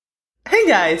Hey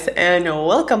guys, and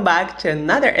welcome back to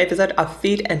another episode of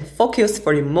Fit and Focus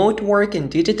for Remote Work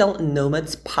and Digital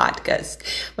Nomads podcast.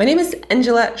 My name is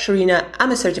Angela Shurina.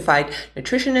 I'm a certified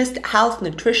nutritionist, health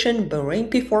nutrition, brain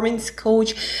performance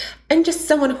coach, and just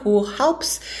someone who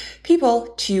helps people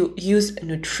to use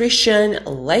nutrition,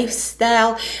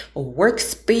 lifestyle,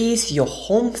 workspace, your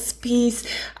home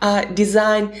space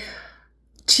design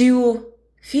to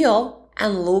feel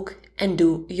and look and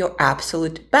do your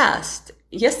absolute best.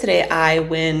 Yesterday, I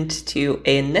went to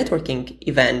a networking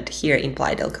event here in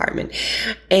Playa del Carmen,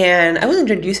 and I was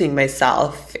introducing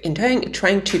myself and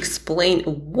trying to explain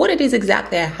what it is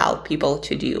exactly I help people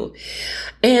to do.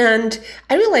 And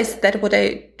I realized that what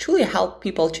I truly help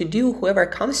people to do, whoever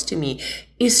comes to me,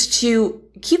 is to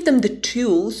give them the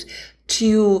tools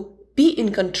to be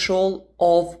in control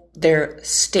of their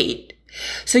state.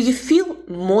 So you feel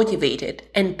motivated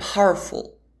and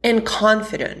powerful and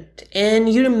confident,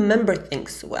 and you remember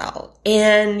things well,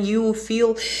 and you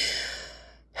feel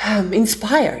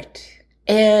inspired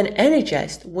and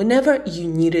energized whenever you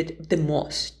need it the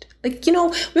most. We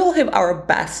all have our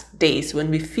best days when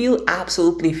we feel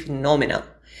absolutely phenomenal.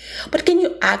 But can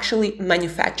you actually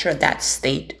manufacture that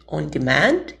state on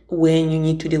demand when you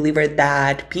need to deliver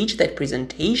that pitch, that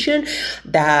presentation,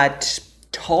 that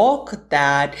talk,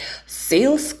 that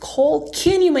sales call?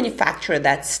 Can you manufacture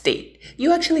that state?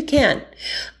 You actually can.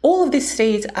 All of these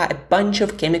states are a bunch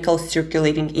of chemicals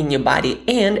circulating in your body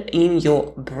and in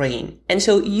your brain. And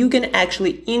so you can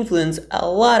actually influence a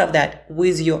lot of that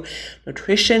with your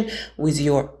nutrition, with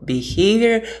your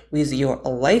behavior, with your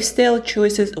lifestyle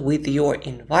choices, with your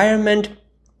environment.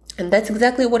 And that's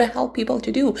exactly what I help people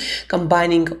to do,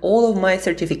 combining all of my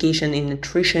certification in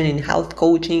nutrition, in health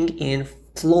coaching, in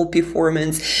flow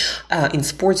performance, in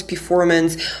sports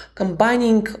performance,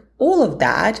 combining all of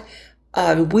that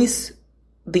with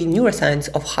the neuroscience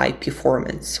of high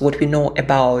performance, what we know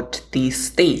about the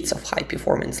states of high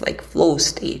performance, like flow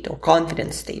state or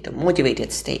confident state or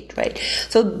motivated state, right?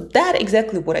 So that's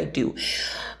exactly what I do.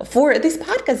 For this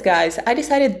podcast, guys, I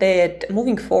decided that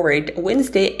moving forward,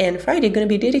 Wednesday and Friday are going to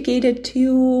be dedicated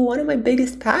to one of my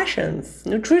biggest passions,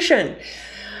 nutrition.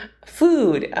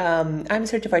 Food. I'm a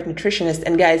certified nutritionist,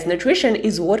 and guys, nutrition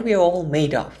is what we are all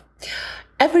made of.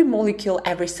 Every molecule,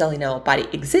 every cell in our body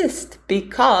exists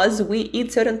because we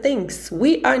eat certain things.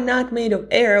 We are not made of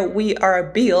air. We are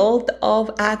built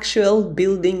of actual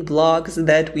building blocks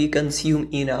that we consume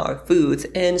in our foods.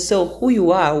 And so who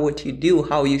you are, what you do,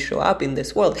 how you show up in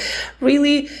this world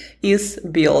really is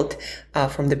built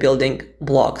from the building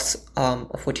blocks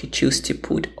of what you choose to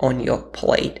put on your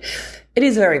plate. It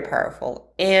is very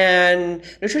powerful, and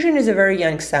nutrition is a very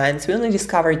young science. We only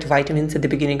discovered vitamins at the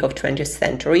beginning of 20th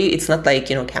century. It's not like,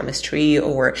 chemistry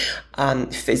or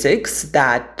physics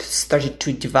that started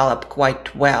to develop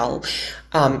quite well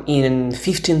in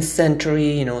 15th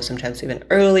century, sometimes even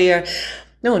earlier.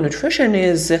 No, nutrition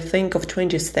is a thing of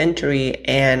 20th century,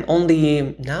 and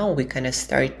only now we kind of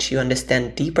start to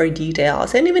understand deeper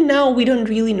details. And even now, we don't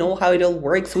really know how it all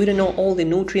works. We don't know all the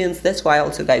nutrients. That's why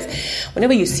also, guys,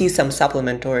 whenever you see some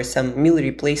supplement or some meal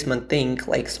replacement thing,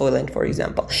 like Soylent, for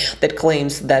example, that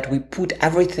claims that we put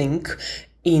everything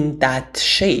in that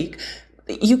shake,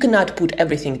 you cannot put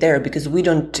everything there because we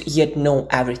don't yet know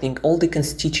everything, all the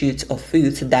constituents of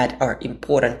foods that are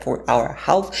important for our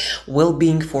health,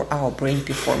 well-being, for our brain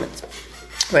performance.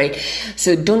 Right?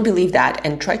 So don't believe that,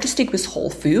 and try to stick with whole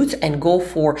foods and go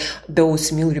for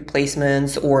those meal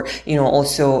replacements, or,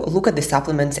 also look at the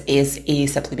supplements as a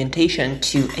supplementation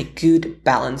to a good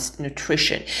balanced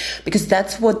nutrition, because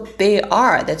that's what they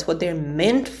are. That's what they're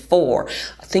meant for.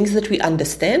 Things that we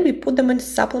understand, we put them in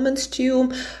supplements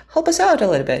to help us out a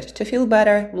little bit, to feel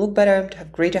better, look better, to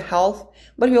have greater health.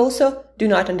 But we also do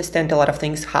not understand a lot of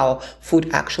things, how food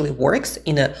actually works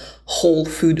in a whole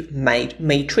food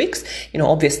matrix.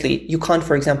 Obviously, you can't,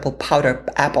 for example, powder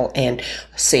apple and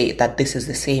say that this is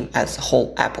the same as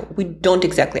whole apple. We don't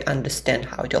exactly understand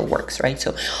how it all works, right?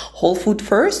 So whole food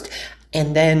first,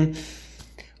 and then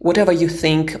whatever you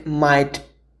think might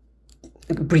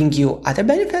bring you other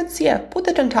benefits, put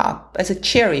it on top as a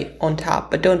cherry on top,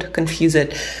 but don't confuse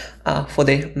it for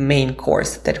the main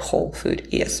course that whole food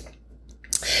is.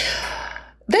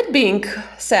 That being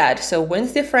said, so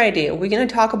Wednesday, Friday, we're going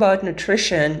to talk about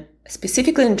nutrition,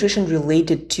 specifically nutrition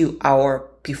related to our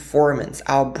performance,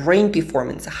 our brain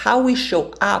performance, how we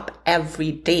show up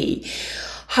every day,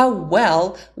 how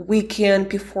well we can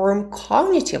perform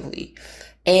cognitively.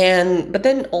 But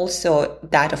then also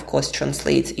that, of course,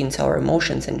 translates into our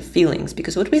emotions and feelings,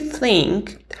 because what we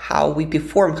think, how we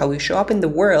perform, how we show up in the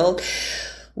world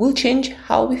will change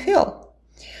how we feel.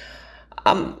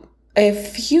 A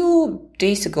few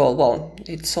days ago, well,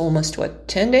 it's almost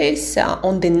 10 days,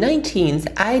 on the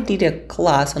 19th, I did a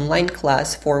online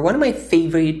class for one of my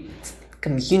favorite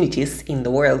communities in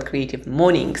the world, Creative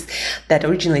Mornings, that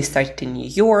originally started in New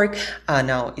York.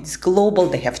 Now it's global.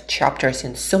 They have chapters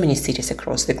in so many cities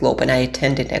across the globe, and I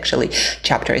attended actually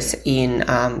chapters in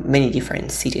many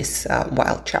different cities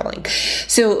while traveling.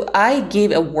 So I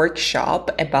gave a workshop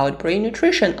about brain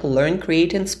nutrition, Learn,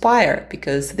 Create, Inspire,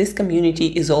 because this community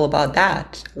is all about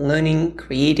that, learning,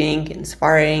 creating,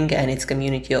 inspiring, and it's a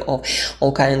community of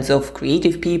all kinds of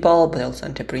creative people, but also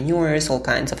entrepreneurs, all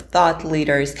kinds of thought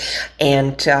leaders.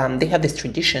 And they have this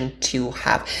tradition to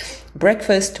have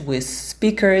breakfast with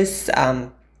speakers,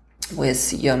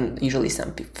 with usually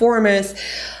some performers.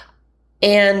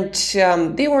 And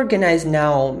they organize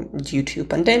now, due to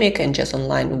pandemic and just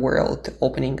online world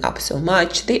opening up so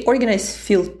much, they organize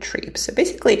field trips. So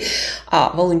basically,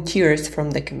 volunteers from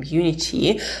the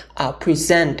community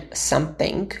present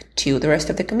something to the rest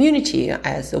of the community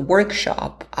as a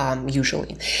workshop,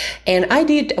 usually. And I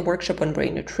did a workshop on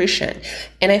brain nutrition,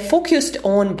 and I focused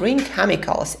on brain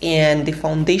chemicals and the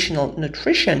foundational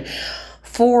nutrition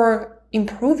for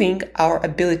improving our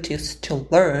abilities to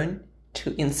learn,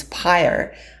 to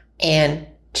inspire, and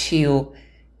to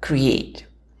create.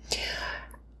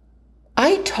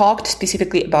 I talked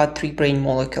specifically about 3 brain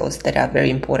molecules that are very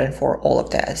important for all of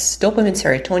this: dopamine,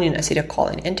 serotonin,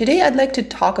 acetylcholine. And today I'd like to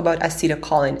talk about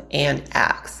acetylcholine and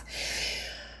eggs.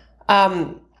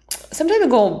 Some time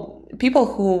ago, people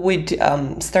who would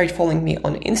start following me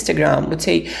on Instagram would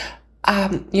say,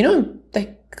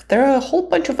 there are a whole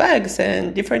bunch of eggs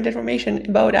and different information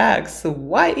about eggs. So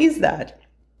why is that?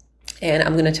 And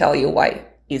I'm going to tell you why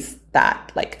is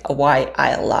that, why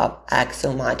I love eggs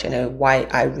so much, and why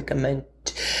I recommend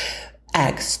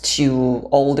eggs to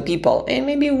all the people, and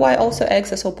maybe why also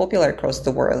eggs are so popular across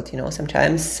the world.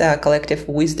 Sometimes collective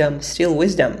wisdom, still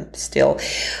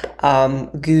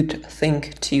good thing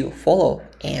to follow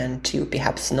and to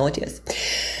perhaps notice.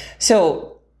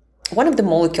 So one of the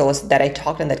molecules that I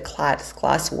talked in that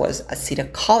class was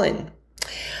acetylcholine,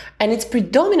 and it's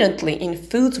predominantly in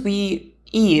foods we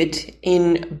eat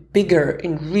in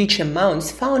rich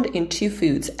amounts, found in 2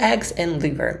 foods, eggs and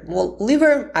liver. Well,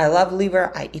 liver, I love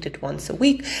liver. I eat it once a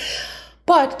week.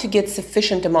 But to get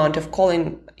sufficient amount of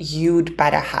choline, you'd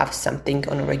better have something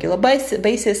on a regular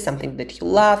basis, something that you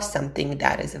love, something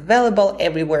that is available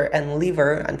everywhere. And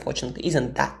liver, unfortunately,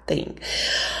 isn't that thing.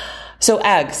 So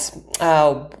eggs,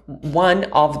 one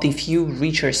of the few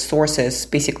richer sources,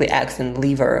 basically eggs and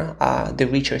liver, the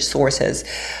richer sources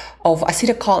of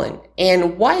acetylcholine.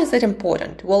 And why is that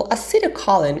important? Well,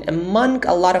 acetylcholine, among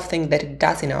a lot of things that it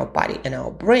does in our body and our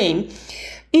brain,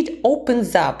 it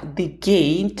opens up the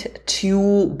gate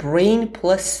to brain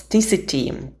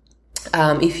plasticity.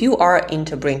 If you are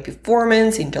into brain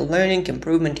performance, into learning,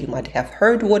 improvement, you might have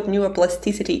heard what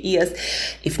neuroplasticity is.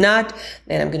 If not,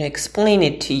 then I'm going to explain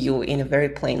it to you in a very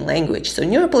plain language. So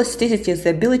neuroplasticity is the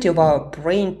ability of our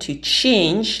brain to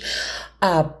change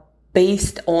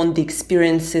based on the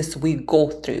experiences we go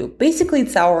through. Basically,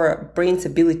 it's our brain's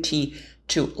ability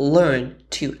to learn,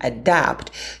 to adapt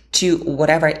to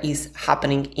whatever is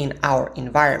happening in our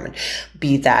environment,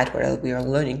 be that whether we are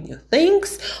learning new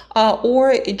things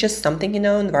or just something in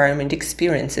our environment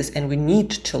experiences, and we need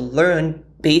to learn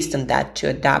based on that to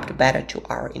adapt better to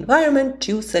our environment,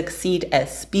 to succeed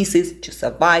as species, to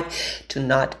survive, to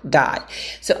not die.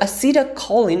 So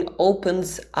acetylcholine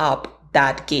opens up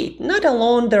that gate. Not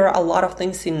alone, there are a lot of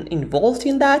things involved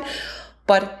in that,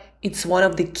 but it's one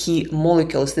of the key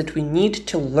molecules that we need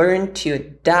to learn to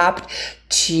adapt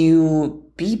to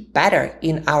be better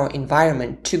in our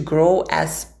environment, to grow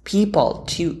as people,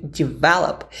 to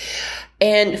develop.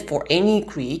 And for any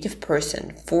creative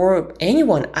person, for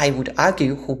anyone, I would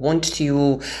argue, who wants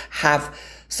to have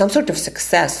some sort of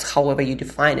success, however you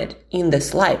define it, in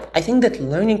this life, I think that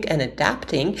learning and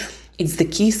adapting is the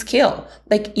key skill.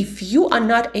 If you are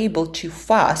not able to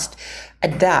fast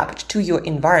adapt to your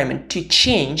environment, to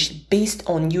change based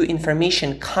on new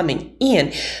information coming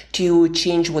in, to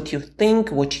change what you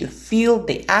think, what you feel,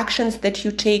 the actions that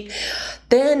you take,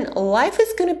 then life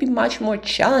is going to be much more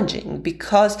challenging,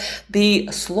 because the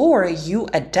slower you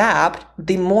adapt,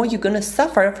 the more you're going to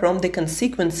suffer from the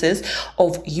consequences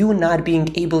of you not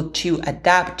being able to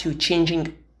adapt to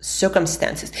changing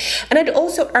circumstances. And I'd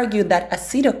also argue that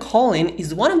acetylcholine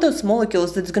is one of those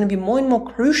molecules that's going to be more and more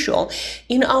crucial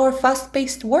in our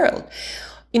fast-paced world.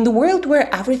 In the world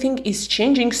where everything is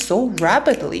changing so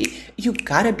rapidly, you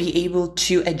gotta be able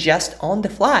to adjust on the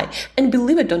fly. And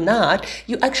believe it or not,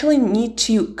 you actually need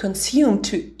to consume,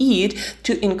 to eat,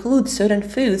 to include certain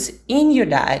foods in your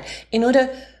diet in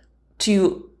order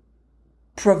to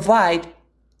provide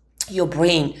your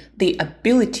brain the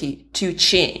ability to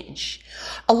change.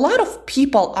 A lot of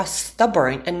people are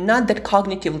stubborn and not that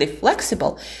cognitively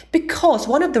flexible because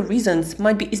one of the reasons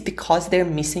is because they're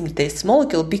missing this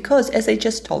molecule, because as I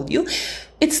just told you,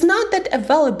 it's not that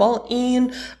available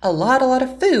in a lot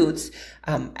of foods.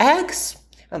 Eggs,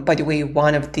 by the way,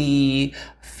 one of the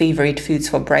favorite foods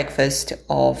for breakfast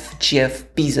of Jeff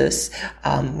Bezos.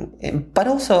 But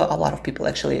also a lot of people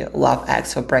actually love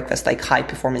eggs for breakfast, like high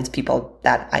performance people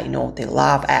that I know, they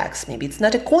love eggs. Maybe it's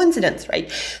not a coincidence, right?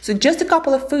 So just a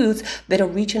couple of foods that are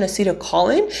rich in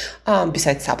acetylcholine,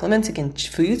 besides supplements, again,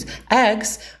 foods,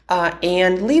 eggs,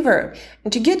 and liver.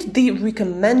 And to get the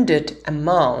recommended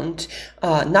amount,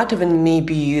 not even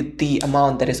maybe the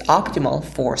amount that is optimal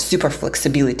for super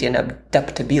flexibility and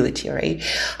adaptability, right?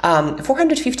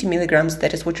 450 milligrams,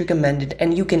 that is what's recommended.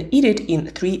 And you can eat it in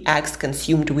 3 eggs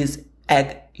consumed with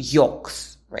egg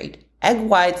yolks, right? Egg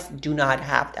whites do not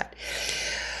have that.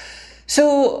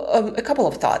 So a couple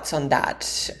of thoughts on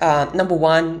that. Number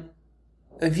one,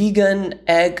 vegan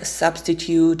egg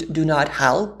substitute do not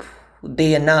help.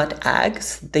 They are not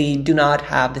eggs. They do not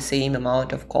have the same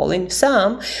amount of choline.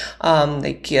 Some,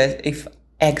 if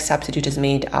egg substitute is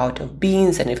made out of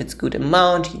beans and if it's good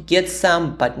amount, you get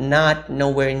some, but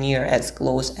nowhere near as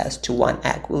close as to 1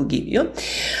 egg will give you.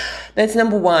 That's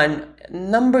number one.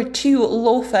 Number two,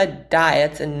 low-fat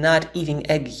diets and not eating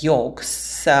egg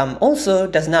yolks also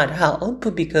does not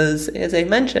help because, as I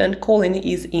mentioned, choline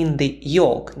is in the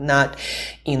yolk, not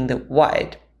in the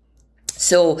white.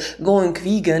 So going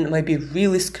vegan might be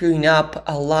really screwing up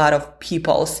a lot of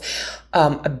people's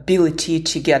ability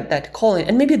to get that choline.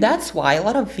 And maybe that's why a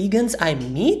lot of vegans I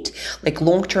meet, like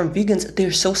long-term vegans,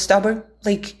 they're so stubborn.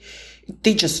 Like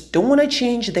they just don't want to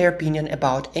change their opinion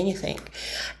about anything.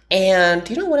 And,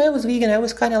 when I was vegan, I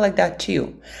was kind of like that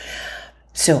too.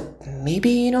 So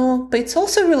maybe, but it's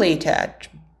also related.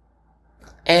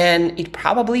 And it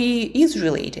probably is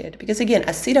related because, again,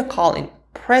 acetylcholine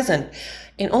present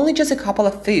in only just a couple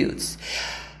of foods.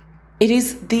 It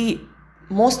is the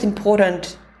most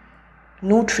important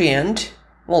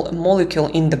molecule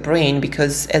in the brain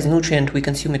because as nutrient, we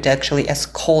consume it actually as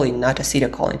choline, not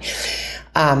acetylcholine.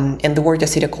 And the word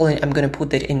acetylcholine, I'm going to put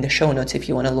that in the show notes if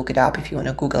you want to look it up, if you want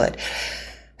to Google it.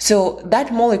 So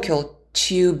that molecule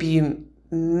to be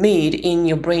made in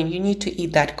your brain, you need to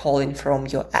eat that choline from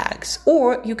your eggs,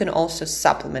 or you can also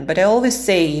supplement. But I always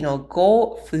say,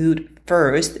 go food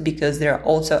first because there are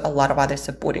also a lot of other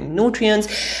supporting nutrients.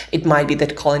 It might be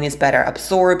that choline is better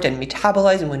absorbed and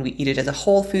metabolized when we eat it as a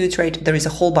whole foods, right? There is a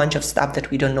whole bunch of stuff that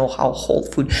we don't know how whole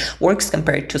food works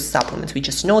compared to supplements. We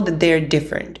just know that they're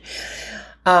different.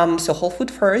 So whole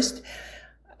food first.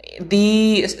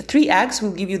 The 3 eggs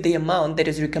will give you the amount that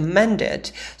is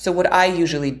recommended. So what I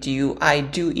usually do, I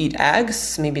do eat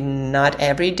eggs, maybe not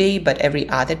every day, but every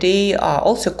other day.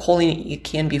 Also choline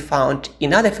can be found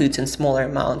in other foods in smaller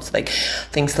amounts, like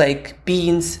things like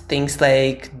beans, things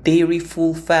like dairy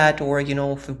full fat or,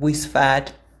 with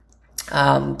fat,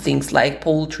 things like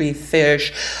poultry,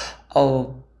 fish,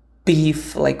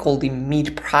 beef, like all the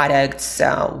meat products.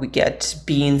 We get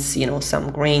beans,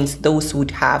 some grains, those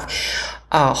would have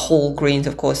whole grains,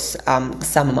 of course,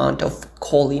 some amount of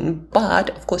choline,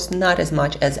 but of course not as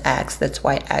much as eggs. That's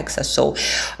why eggs are so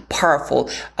powerful.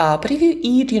 But if you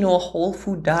eat, a whole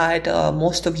food diet,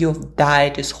 most of your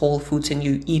diet is whole foods and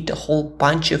you eat a whole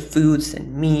bunch of foods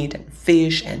and meat and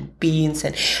fish and beans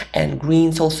and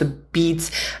greens, also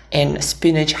beets and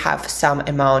spinach have some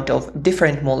amount of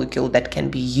different molecule that can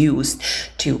be used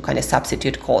to kind of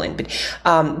substitute choline.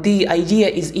 But the idea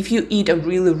is if you eat a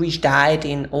really rich diet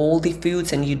in all the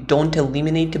foods and you don't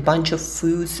eliminate a bunch of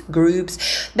foods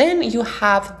groups, then you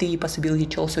have the possibility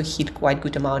to also hit quite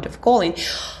good amount of choline.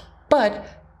 But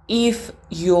if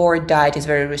your diet is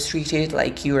very restricted,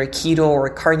 like you're a keto or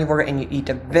a carnivore and you eat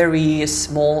a very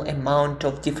small amount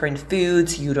of different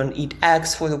foods, you don't eat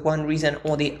eggs for the one reason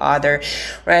or the other,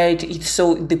 right?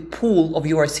 So the pool of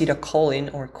your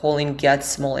acetylcholine or choline gets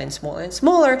smaller and smaller and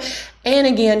smaller. And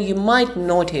again, you might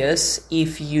notice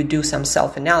if you do some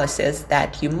self-analysis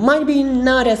that you might be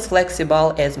not as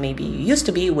flexible as maybe you used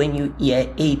to be when you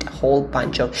ate a whole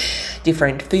bunch of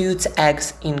different foods,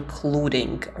 eggs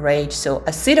including, right? So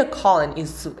acetylcholine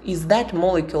is that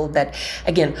molecule that,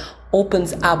 again,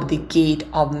 opens up the gate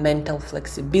of mental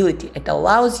flexibility. It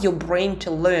allows your brain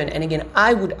to learn. And again,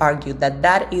 I would argue that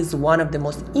that is one of the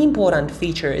most important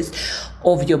features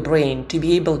of your brain, to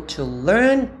be able to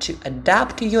learn, to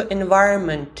adapt to your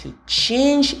environment, to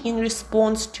change in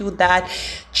response to that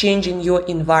change in your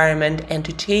environment, and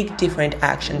to take different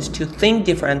actions, to think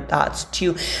different thoughts,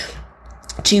 to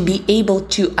to be able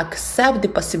to accept the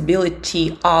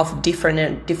possibility of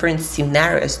different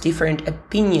scenarios, different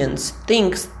opinions,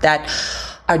 things that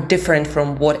are different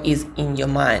from what is in your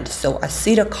mind. So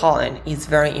acetylcholine is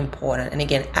very important. And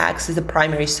again, eggs is the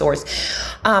primary source.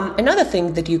 Another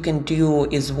thing that you can do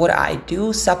is what I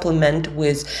do, supplement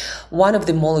with one of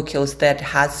the molecules that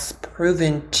has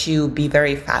proven to be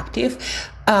very effective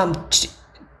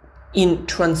in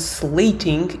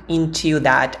translating into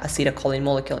that acetylcholine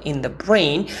molecule in the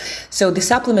brain. So the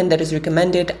supplement that is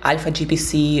recommended, alpha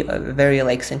GPC, a very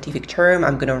scientific term,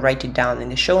 I'm going to write it down in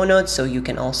the show notes so you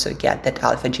can also get that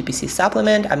alpha GPC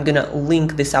supplement. I'm going to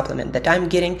link the supplement that I'm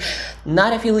getting,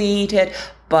 not affiliated,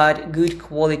 but good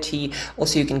quality.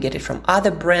 Also, you can get it from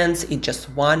other brands. It's just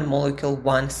one molecule,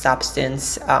 one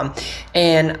substance.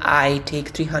 And I take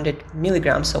 300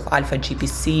 milligrams of alpha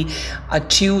GPC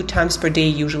 2 times per day,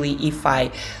 usually if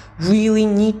I really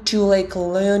need to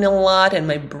learn a lot and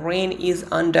my brain is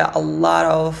under a lot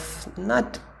of,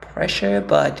 not pressure,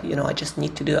 but I just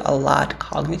need to do a lot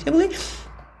cognitively.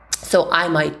 So I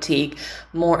might take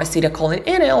more acetylcholine,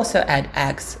 and I also add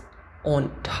eggs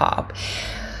on top.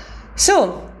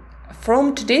 So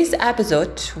from today's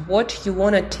episode, what you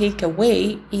want to take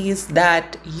away is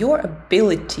that your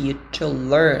ability to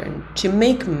learn, to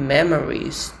make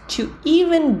memories, to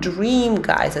even dream,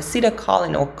 guys,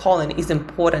 acetylcholine or choline is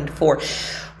important for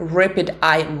rapid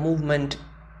eye movement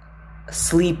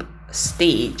sleep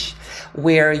stage,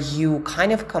 where you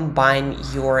kind of combine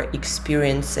your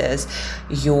experiences,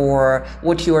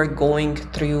 what you are going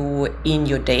through in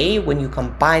your day, when you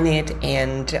combine it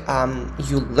and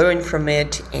you learn from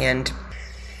it and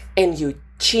you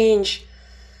change.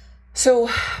 So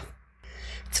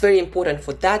it's very important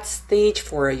for that stage,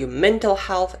 for your mental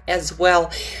health as well.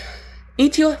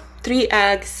 Eat your 3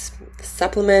 eggs,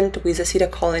 supplement with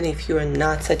acetylcholine if you're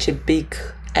not such a big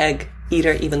egg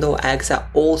eater, even though eggs are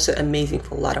also amazing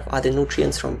for a lot of other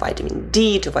nutrients, from vitamin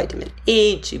D to vitamin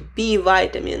A to B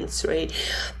vitamins, right?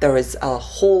 There is a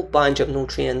whole bunch of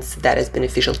nutrients that is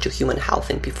beneficial to human health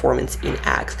and performance in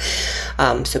eggs.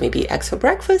 So maybe eggs for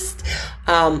breakfast,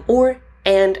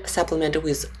 and supplemented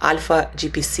with alpha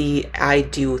GPC. I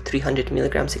do 300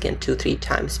 milligrams, again, 2-3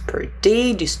 times per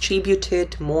day,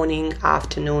 distributed morning,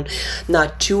 afternoon,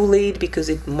 not too late because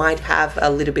it might have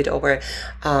a little bit of a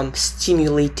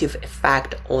stimulative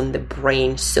effect on the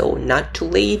brain. So not too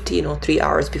late, 3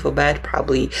 hours before bed,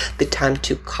 probably the time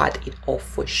to cut it off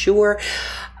for sure.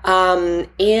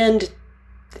 And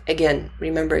again,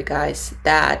 remember, guys,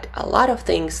 that a lot of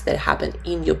things that happen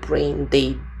in your brain,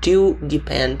 they do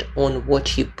depend on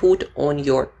what you put on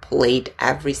your plate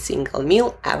every single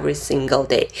meal, every single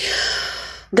day.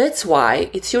 That's why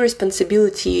it's your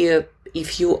responsibility,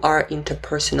 if you are into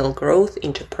personal growth,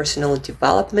 into personal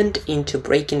development, into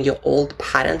breaking your old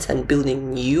patterns and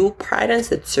building new patterns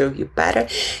that serve you better.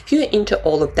 If you're into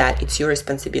all of that, it's your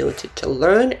responsibility to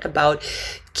learn about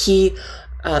key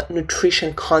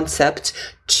nutrition concepts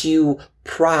to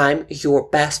prime your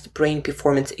best brain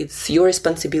performance. It's your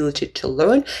responsibility to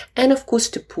learn and, of course,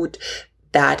 to put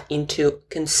that into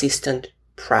consistent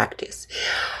practice.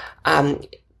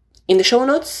 In the show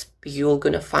notes, you're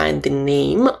going to find the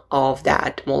name of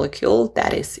that molecule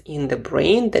that is in the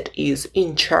brain that is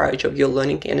in charge of your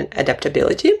learning and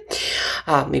adaptability.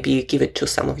 Maybe you give it to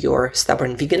some of your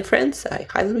stubborn vegan friends. I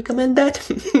highly recommend that.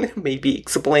 Maybe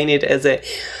explain it as a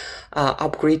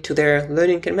upgrade to their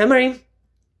learning and memory.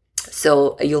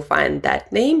 So you'll find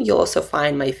that name. You'll also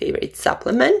find my favorite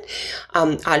supplement,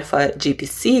 Alpha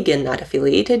GPC, again, not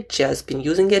affiliated, just been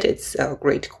using it. It's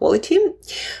great quality,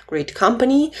 great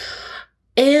company.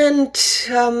 And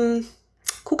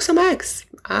cook some eggs.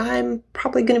 I'm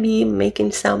probably going to be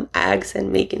making some eggs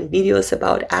and making videos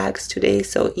about eggs today.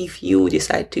 So if you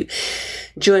decide to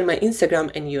join my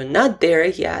Instagram and you're not there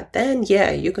yet, then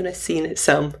you're going to see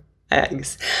some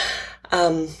eggs.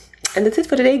 And that's it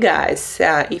for today, guys.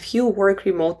 If you work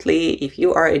remotely, if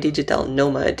you are a digital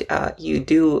nomad, you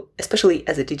do, especially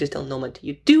as a digital nomad,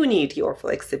 you do need your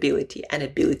flexibility and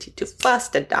ability to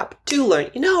fast adapt, to learn.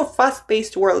 In our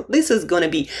fast-paced world, this is going to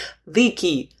be the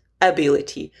key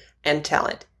ability and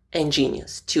talent and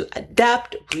genius to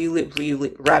adapt really,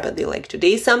 really rapidly. Like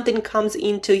today, something comes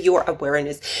into your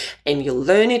awareness and you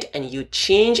learn it and you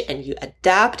change and you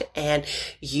adapt and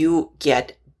you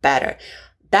get better.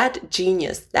 That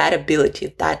genius, that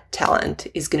ability, that talent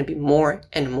is going to be more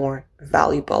and more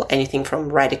valuable. Anything from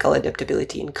radical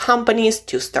adaptability in companies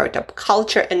to startup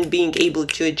culture and being able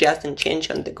to adjust and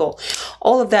change on the go.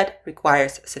 All of that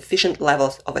requires sufficient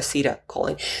levels of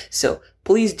acetylcholine. So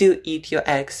Please do eat your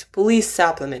eggs. Please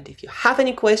supplement. If you have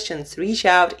any questions, reach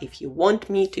out. If you want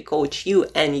me to coach you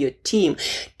and your team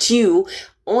to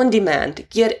on demand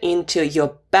get into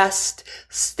your best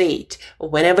state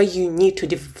whenever you need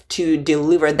to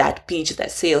deliver that pitch,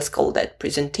 that sales call, that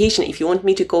presentation. If you want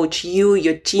me to coach you,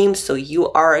 your team, so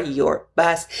you are your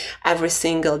best every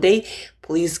single day,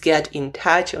 please get in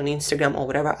touch on Instagram or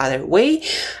whatever other way.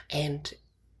 And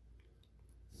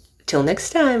till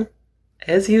next time,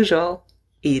 as usual,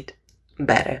 eat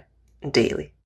better daily.